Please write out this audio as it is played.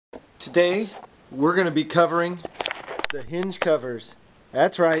Today we're going to be covering the hinge covers.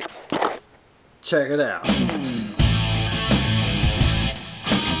 That's right. Check it out.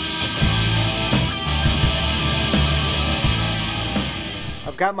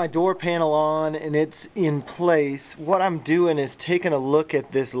 I've got my door panel on and it's in place. What I'm doing is taking a look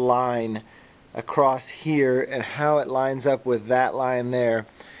at this line across here and how it lines up with that line there.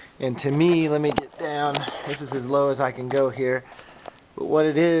 And to me, let me get down. This is as low as I can go here. But what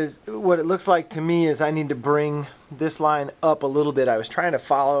it looks like to me is I need to bring this line up a little bit. I was trying to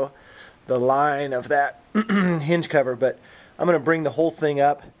follow the line of that hinge cover, but I'm going to bring the whole thing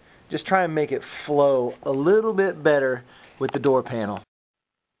up. Just try and make it flow a little bit better with the door panel.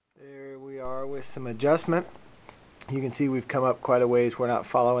 There we are with some adjustment. You can see we've come up quite a ways. We're not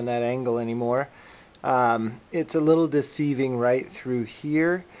following that angle anymore. It's a little deceiving right through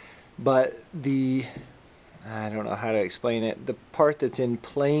here, but I don't know how to explain it. The part that's in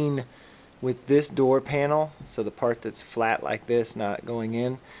plane with this door panel, so the part that's flat like this, not going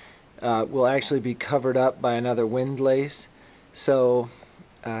in, will actually be covered up by another windlace. So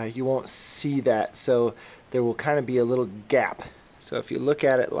you won't see that. So there will kind of be a little gap. So if you look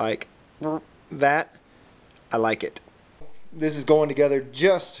at it like that, I like it. This is going together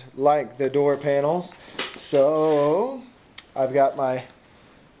just like the door panels. So I've got my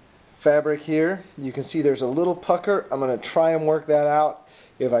fabric here. You can see there's a little pucker. I'm going to try and work that out.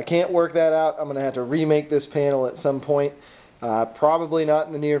 If I can't work that out, I'm going to have to remake this panel at some point. Probably not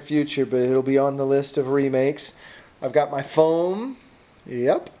in the near future, but it'll be on the list of remakes. I've got my foam.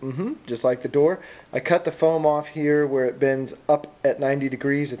 Yep, just like the door. I cut the foam off here where it bends up at 90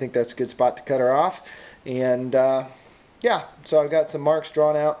 degrees. I think that's a good spot to cut her off. And yeah, so I've got some marks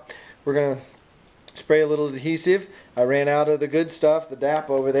drawn out. We're going to spray a little adhesive. I ran out of the good stuff, the DAP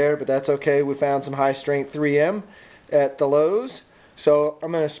over there, but that's okay. We found some high strength 3M at the Lowe's. So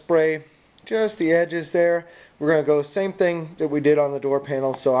I'm going to spray just the edges there. We're going to go same thing that we did on the door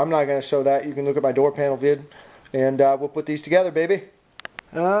panel, so I'm not going to show that. You can look at my door panel vid, and we'll put these together, baby.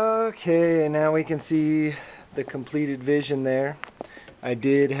 Okay, now we can see the completed vision there. I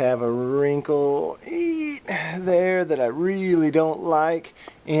did have a wrinkle there that I really don't like,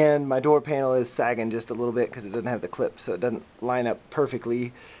 and my door panel is sagging just a little bit because it doesn't have the clips, so it doesn't line up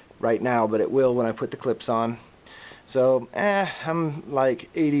perfectly right now, but it will when I put the clips on. So I'm like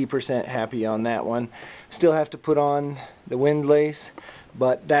 80% happy on that one. Still have to put on the windlace,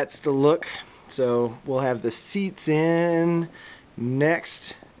 but that's the look. So we'll have the seats in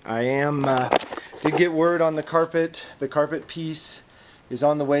next. I did get word on the carpet. The carpet piece is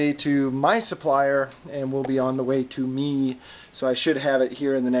on the way to my supplier and will be on the way to me, so I should have it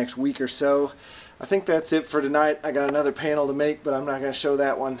here in the next week or so. I think that's it for tonight. I got another panel to make, but I'm not going to show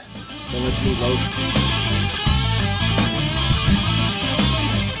that one. So let's meet Lowe's.